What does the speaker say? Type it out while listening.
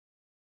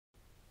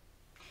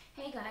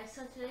Hey guys,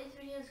 so today's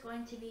video is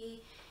going to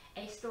be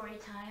a story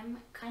time,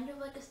 kind of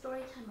like a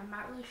story time. I'm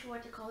not really sure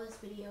what to call this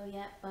video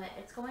yet, but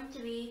it's going to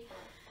be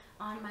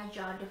on my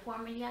jaw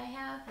deformity I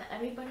have.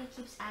 Everybody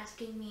keeps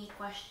asking me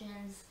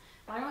questions.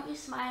 Why don't you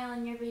smile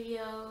in your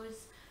videos?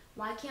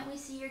 Why can't we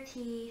see your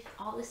teeth?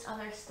 All this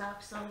other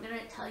stuff. So I'm going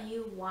to tell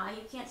you why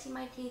you can't see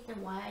my teeth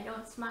and why I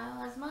don't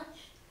smile as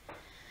much.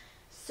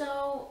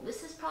 So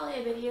this is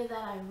probably a video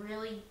that I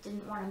really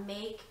didn't want to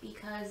make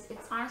because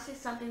it's honestly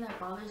something that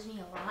bothers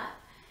me a lot.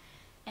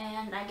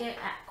 And I get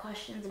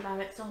questions about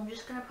it, so I'm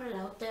just going to put it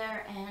out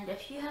there, and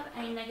if you have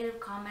any negative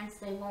comments,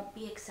 they won't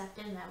be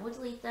accepted and I will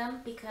delete them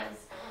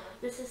because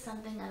this is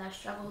something that I've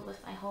struggled with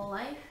my whole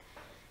life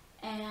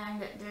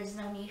and there's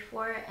no need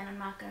for it, and I'm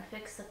not going to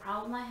fix the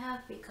problem I have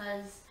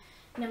because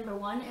number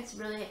one, it's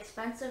really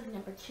expensive,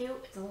 number two,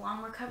 it's a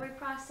long recovery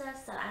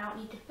process that I don't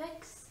need to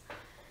fix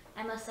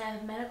unless I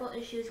have medical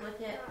issues with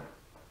it,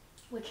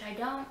 which I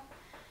don't.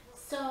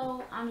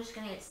 So I'm just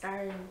going to get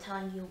started and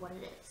telling you what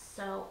it is.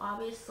 So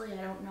obviously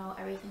I don't know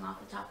everything off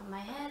the top of my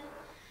head.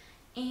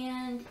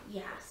 And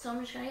yeah, so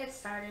I'm just going to get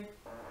started.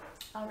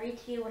 I'll read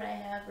to you what I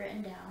have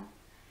written down.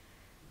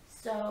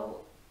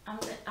 So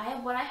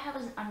what I have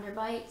is an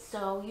underbite.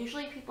 So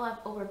usually people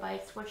have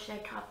overbites, which their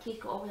top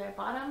teeth go over their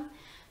bottom.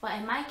 But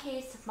in my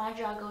case, my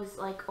jaw goes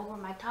like over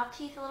my top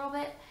teeth a little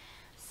bit.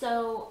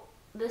 So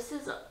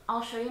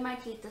I'll show you my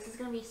teeth. This is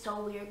going to be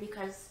so weird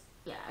because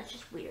yeah, it's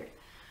just weird.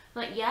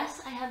 But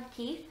yes, I have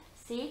teeth.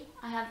 See,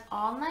 I have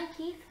all my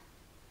teeth.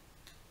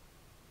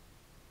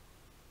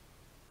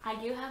 I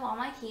do have all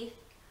my teeth.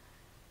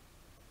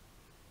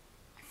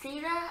 See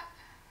that?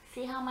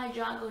 See how my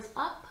jaw goes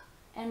up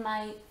and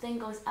my thing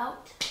goes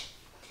out?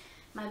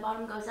 My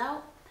bottom goes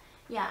out.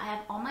 Yeah, I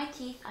have all my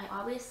teeth.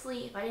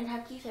 If I didn't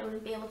have teeth, I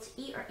wouldn't be able to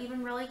eat or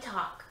even really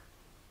talk.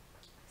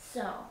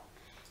 So,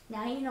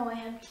 now you know I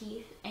have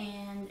teeth,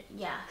 and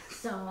yeah,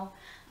 so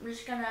I'm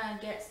just gonna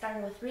get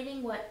started with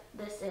reading what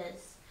this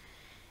is.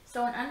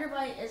 So an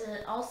underbite is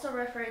also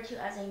referred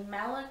to as a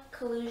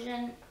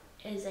malocclusion.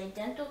 It is a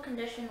dental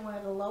condition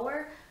where the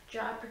lower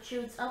jaw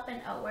protrudes up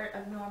and outward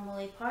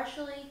abnormally,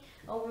 partially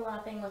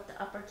overlapping with the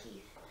upper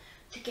teeth.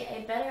 To get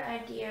a better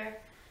idea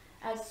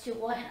as to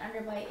what an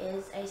underbite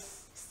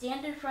is,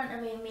 stand in front of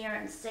a mirror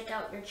and stick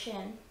out your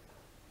chin.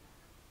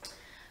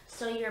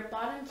 So your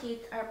bottom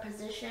teeth are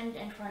positioned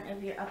in front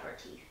of your upper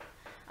teeth.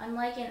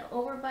 Unlike an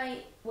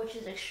overbite, which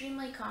is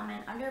extremely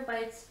common,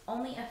 underbites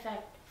only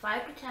affect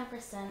 5 to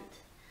 10%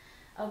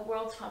 of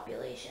world's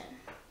population.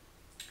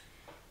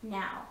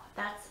 Now,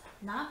 that's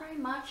not very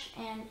much,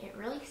 and it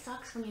really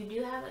sucks when you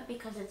do have it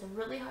because it's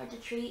really hard to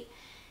treat.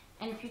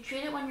 And if you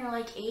treat it when you're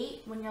like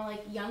 8, when you're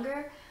like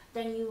younger,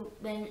 then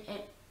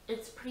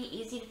it's pretty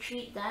easy to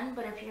treat then.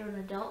 But if you're an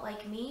adult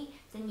like me,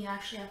 then you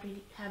actually have to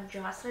have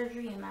jaw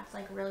surgery, and that's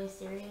like really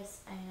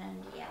serious.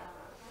 And yeah.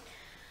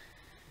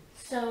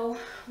 So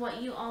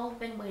what you all have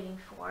been waiting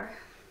for,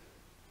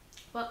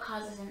 what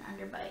causes an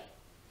underbite?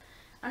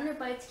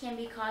 Underbites can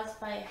be caused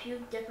by a few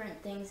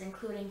different things,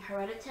 including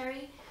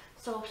hereditary.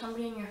 So if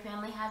somebody in your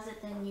family has it,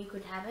 then you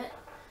could have it.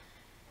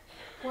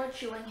 Poor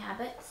chewing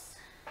habits,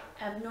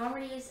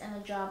 abnormalities in the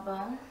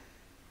jawbone.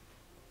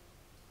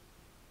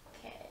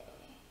 Okay.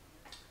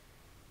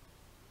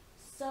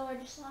 So I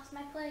just lost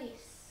my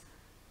place.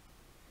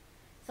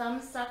 Thumb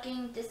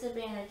sucking,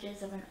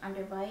 disadvantages of an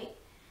underbite.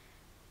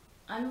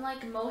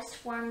 Unlike most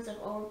forms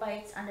of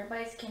overbites,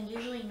 underbites can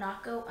usually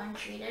not go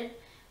untreated.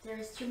 There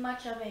is too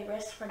much of a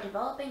risk for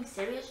developing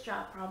serious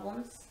jaw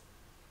problems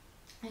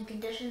and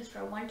conditions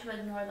for one to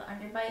ignore the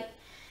underbite.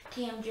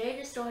 TMJ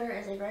disorder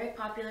is a very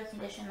popular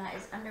condition that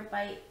is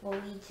underbite will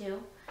lead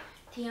to.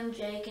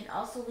 TMJ can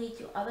also lead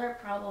to other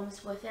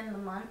problems within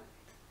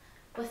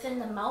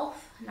the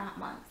mouth, not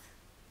month,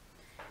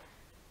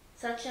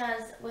 such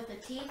as with the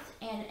teeth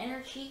and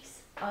inner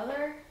cheeks.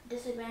 Other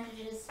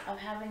disadvantages of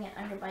having an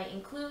underbite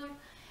include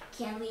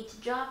can lead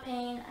to jaw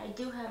pain. I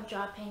do have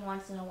jaw pain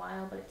once in a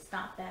while, but it's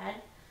not bad.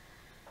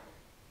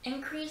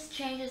 Increased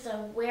changes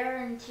of wear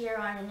and tear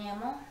on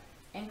enamel,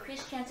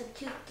 increased chance of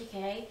tooth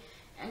decay,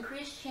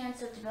 increased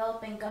chance of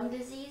developing gum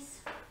disease,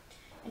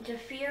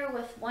 interfere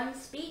with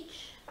one's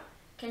speech,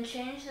 can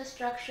change the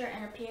structure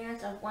and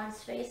appearance of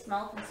one's face,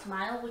 mouth, and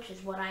smile, which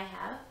is what I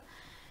have.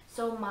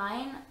 So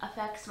mine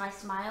affects my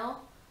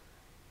smile,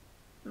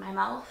 my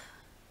mouth,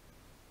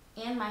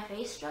 and my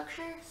face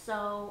structure.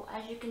 So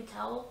as you can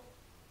tell,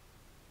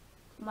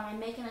 when I'm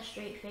making a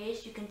straight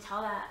face, you can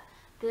tell that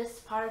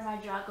this part of my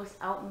jaw goes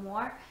out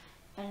more,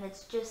 and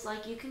it's just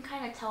like you can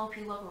kind of tell if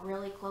you look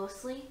really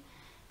closely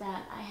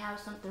that I have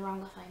something wrong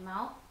with my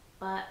mouth.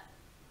 But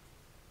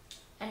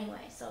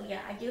anyway, so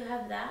yeah, I do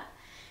have that.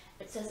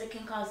 It says it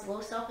can cause low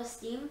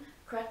self-esteem.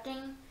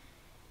 Correcting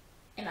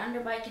an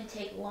underbite can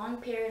take a long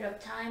period of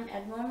time.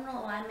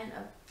 Abnormal alignment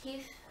of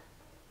teeth.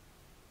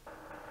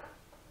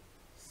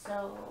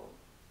 So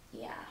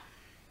yeah.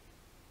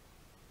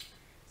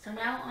 So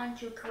now on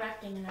to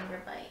correcting an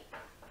underbite.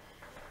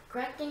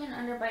 Correcting an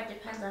underbite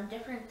depends on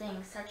different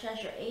things, such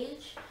as your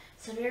age,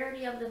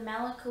 severity of the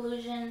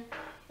malocclusion,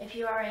 If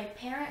you are a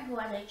parent who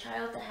has a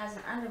child that has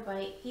an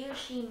underbite, he or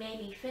she may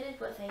be fitted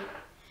with a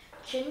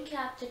chin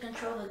cap to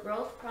control the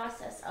growth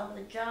process of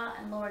the jaw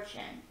and lower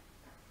chin.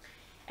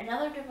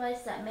 Another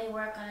device that may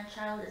work on a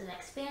child is an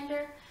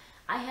expander.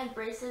 I had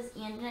braces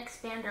and an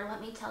expander.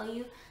 Let me tell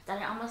you that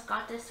I almost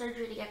got this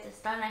surgery to get this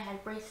done. I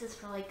had braces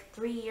for like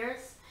 3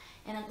 years,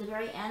 and at the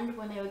very end,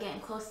 when they were getting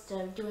close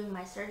to doing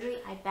my surgery,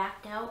 I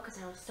backed out because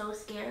I was so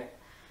scared.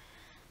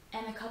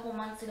 And a couple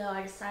months ago,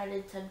 I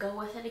decided to go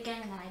with it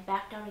again, and then I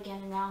backed out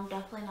again, and now I'm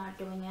definitely not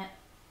doing it.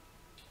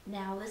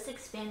 Now, this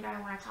expander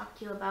I want to talk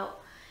to you about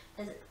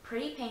is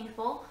pretty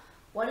painful.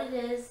 What it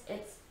is,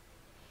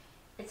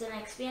 it's an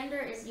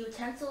expander, is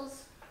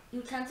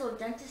utensil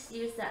dentists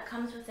use that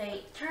comes with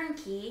a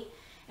turnkey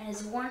and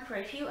is worn for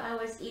a few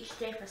hours each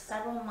day for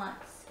several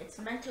months. It's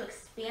meant to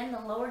expand the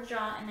lower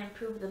jaw and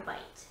improve the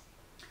bite.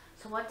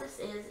 So what this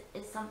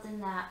is something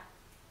that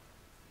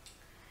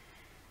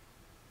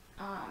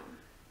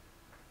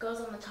goes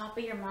on the top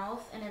of your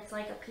mouth, and it's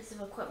like a piece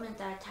of equipment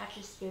that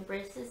attaches to your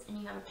braces, and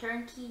you have a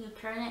turnkey. You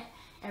turn it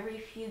every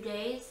few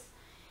days,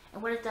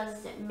 and what it does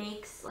is it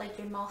makes like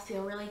your mouth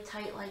feel really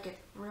tight, like it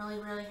really,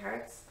 really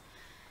hurts.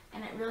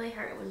 And it really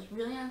hurt. It was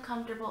really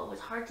uncomfortable. It was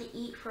hard to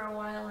eat for a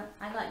while, and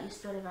I got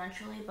used to it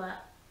eventually,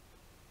 but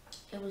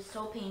it was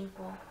so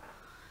painful.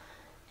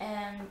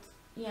 And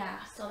yeah,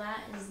 so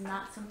that is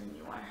not something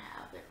you want to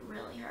have. It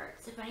really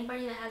hurts. If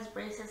anybody that has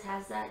braces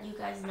has that, you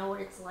guys know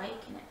what it's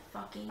like, and it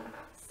fucking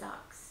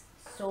sucks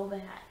so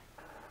bad.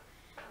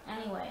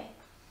 Anyway,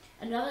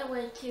 another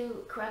way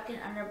to correct an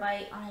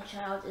underbite on a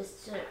child is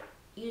to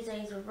use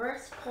a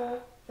reverse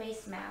pull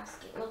face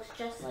mask. It looks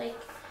just like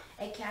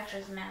a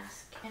catcher's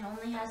mask and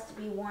only has to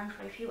be worn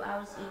for a few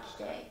hours each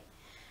day.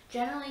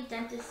 Generally,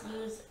 dentists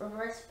use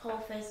reverse pull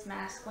face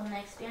mask when the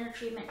expander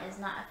treatment is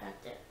not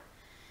effective.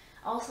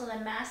 Also, the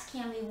mask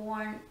can be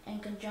worn in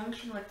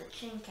conjunction with the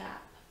chin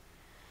cap.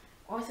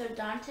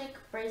 Orthodontic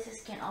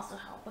braces can also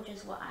help, which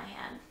is what I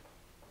had.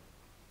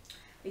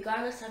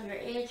 Regardless of your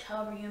age,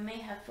 however, you may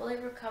have fully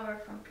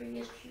recovered from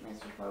previous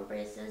treatments before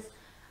braces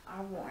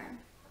are worn.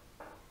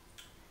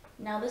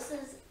 Now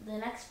the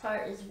next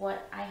part is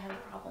what I have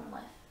a problem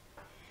with.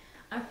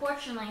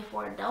 Unfortunately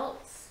for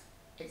adults,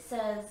 it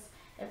says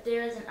if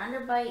there is an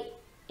underbite,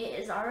 it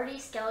is already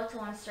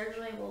skeletal and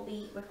surgery will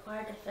be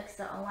required to fix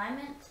the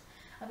alignment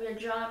of your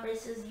jaw.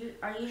 Braces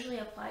are usually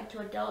applied to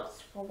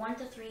adults for 1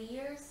 to 3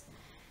 years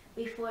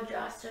before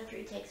jaw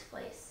surgery takes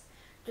place.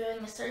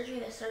 During the surgery,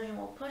 the surgeon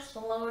will push the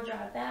lower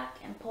jaw back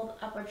and pull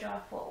the upper jaw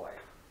forward,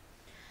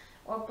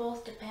 or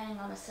both depending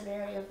on the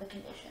severity of the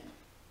condition.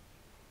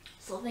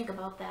 So think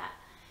about that.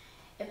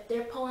 If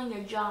they're pulling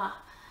your jaw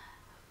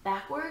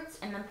backwards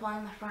and then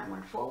pulling the front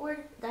one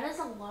forward, that is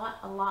a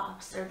lot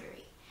of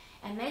surgery.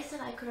 And they said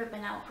I could have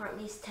been out for at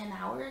least 10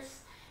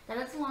 hours. That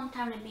is a long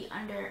time to be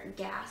under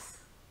gas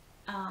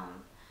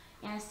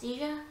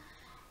anesthesia,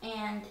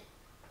 and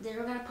they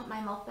were going to put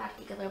my mouth back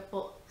together,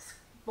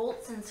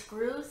 bolts and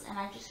screws, and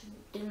I just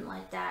didn't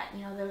like that.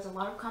 You know, there was a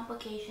lot of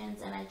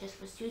complications, and I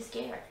just was too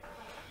scared.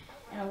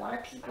 And a lot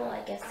of people, I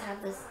guess,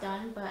 have this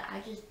done, but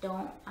I just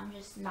don't. I'm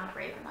just not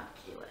brave enough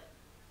to do it.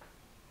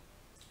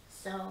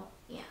 So,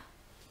 yeah.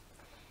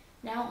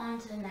 Now on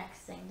to the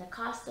next thing, the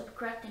cost of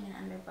correcting an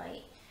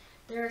underbite.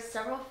 There are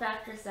several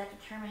factors that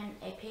determine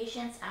a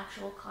patient's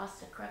actual cost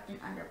to correct an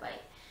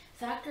underbite.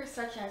 Factors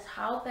such as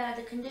how bad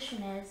the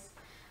condition is,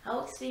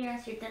 how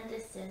experienced your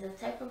dentist is, the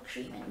type of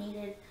treatment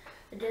needed,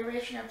 the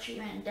duration of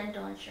treatment, and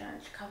dental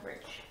insurance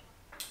coverage.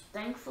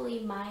 Thankfully,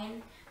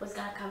 mine was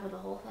going to cover the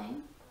whole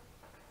thing.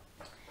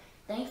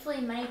 Thankfully,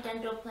 many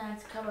dental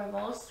plans cover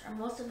most or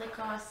most of the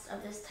costs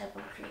of this type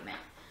of treatment.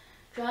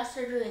 Jaw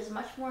surgery is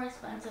much more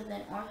expensive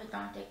than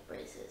orthodontic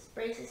braces.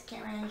 Braces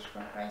can range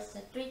from price to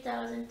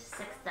 $3,000 to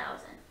 $6,000.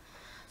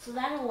 So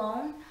that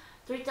alone,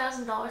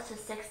 $3,000 to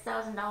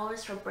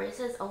 $6,000 for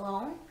braces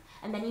alone,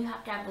 and then you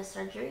have to have the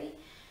surgery.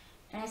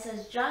 And it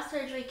says jaw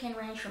surgery can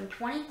range from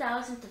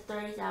 $20,000 to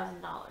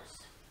 $30,000.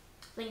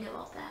 Think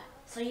about that.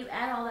 So you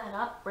add all that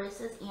up,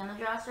 braces and the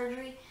jaw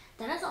surgery,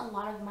 that is a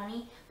lot of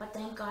money, but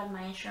thank God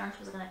my insurance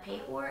was going to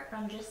pay for it. But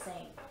I'm just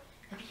saying,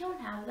 if you don't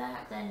have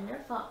that, then you're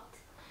fucked.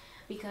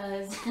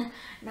 Because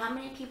not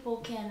many people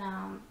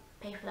can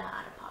pay for that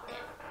out of pocket.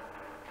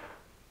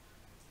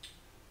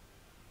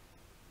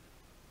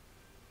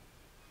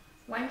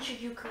 When should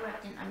you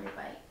correct an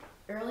underbite?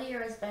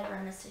 Earlier is better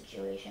in this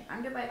situation.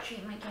 Underbite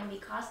treatment can be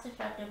cost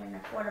effective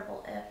and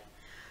affordable if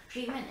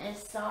treatment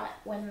is sought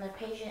when the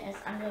patient is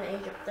under the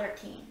age of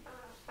 13.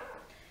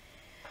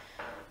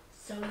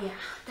 So yeah,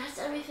 that's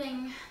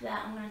everything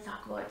that I'm going to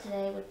talk about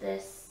today with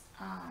this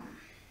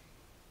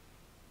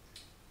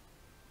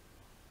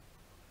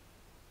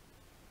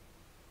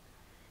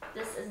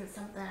this isn't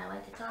something I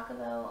like to talk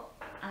about.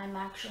 I'm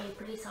actually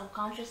pretty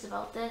self-conscious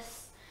about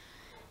this.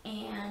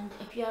 And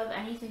if you have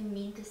anything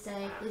mean to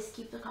say, please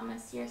keep the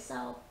comments to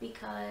yourself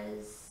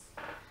because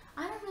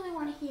I don't really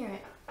want to hear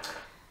it.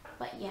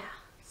 But yeah,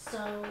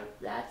 so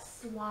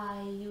that's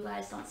why you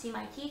guys don't see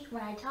my teeth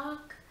when I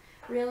talk,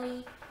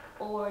 really.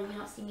 Or you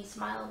don't see me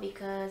smile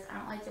because I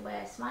don't like the way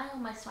I smile.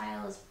 My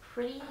smile is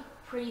pretty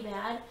pretty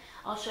bad.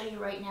 I'll show you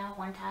right now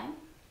one time.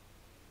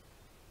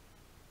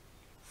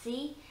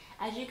 See?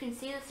 As you can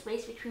see the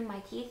space between my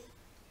teeth.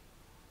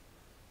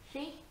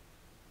 See?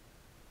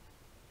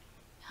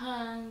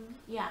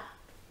 Yeah.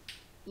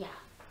 Yeah.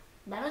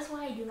 That is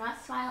why I do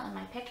not smile in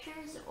my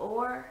pictures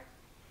or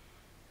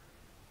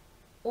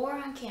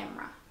on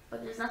camera.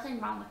 But there's nothing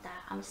wrong with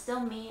that. I'm still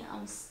me.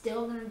 I'm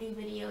still going to do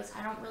videos.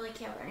 I don't really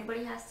care what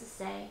anybody has to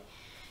say.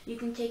 You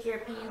can take your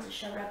opinions and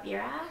shove it up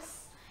your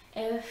ass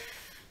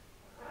if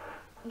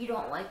you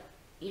don't like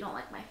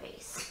my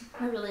face.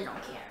 I really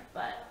don't care.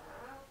 But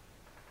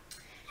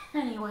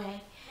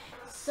anyway,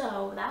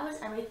 so that was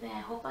everything. I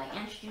hope I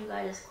answered you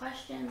guys'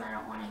 questions. I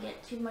don't want to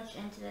get too much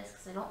into this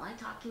because I don't like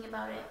talking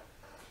about it.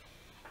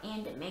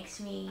 And it makes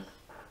me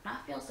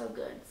not feel so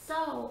good.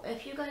 So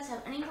if you guys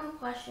have any more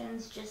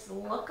questions, just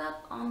look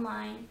up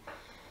online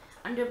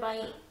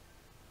underbite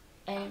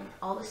and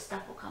all this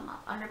stuff will come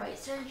up. Underbite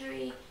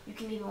surgery, you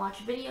can even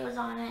watch videos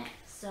on it.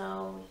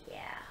 So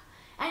yeah.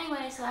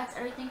 Anyway, so that's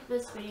everything for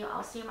this video.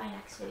 I'll see you in my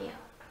next video.